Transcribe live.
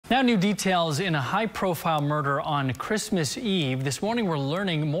Now, new details in a high-profile murder on Christmas Eve. This morning, we're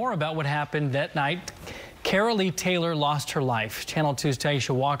learning more about what happened that night. Carolee Taylor lost her life. Channel 2's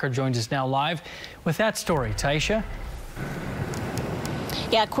Taisha Walker joins us now live with that story. Taisha?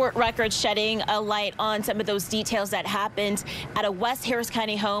 Yeah, court records shedding a light on some of those details that happened at a West Harris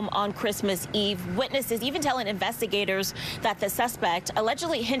County home on Christmas Eve. Witnesses even telling investigators that the suspect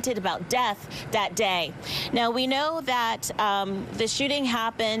allegedly hinted about death that day. Now, we know that the shooting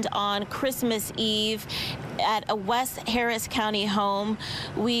happened on Christmas Eve at a West Harris County home.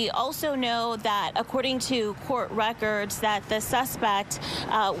 We also know that, according to court records, that the suspect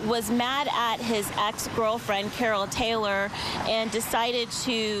was mad at his ex-girlfriend, Carolee Taylor, and decided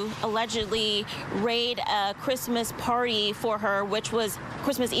to allegedly raid a Christmas party for her, which was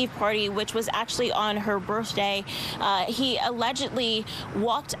Christmas Eve party, which was actually on her birthday. He allegedly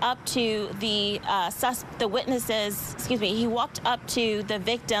walked up to the he walked up to the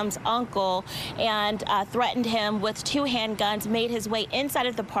victim's uncle and threatened him with 2 handguns, made his way inside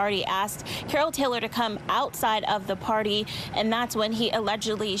of the party, asked Carolee Taylor to come outside of the party, and that's when he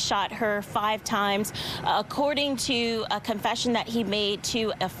allegedly shot her 5 times. According to a confession that he made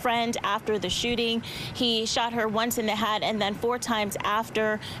to a friend after the shooting, he shot her once in the head and then 4 times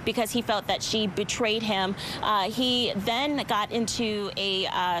after because he felt that she betrayed him. He then got into a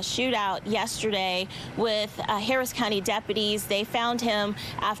shootout yesterday with Harris County deputies. They found him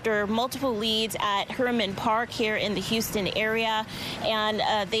after multiple leads at Herman Park here in the Houston area,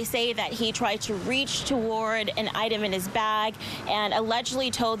 and they say that he tried to reach toward an item in his bag and allegedly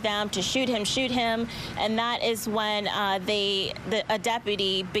told them to shoot him, and that is when a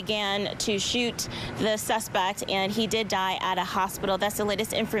deputy began to shoot the suspect, and he did die at a hospital. That's the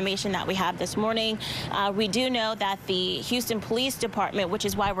latest information that we have this morning. We do know that the Houston Police Department, which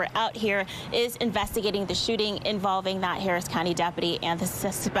is why we're out here, is investigating the shooting involving that Harris County deputy and the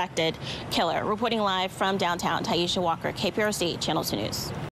suspected killer. Reporting live from downtown, Taisha Walker, KPRC Channel 2 News.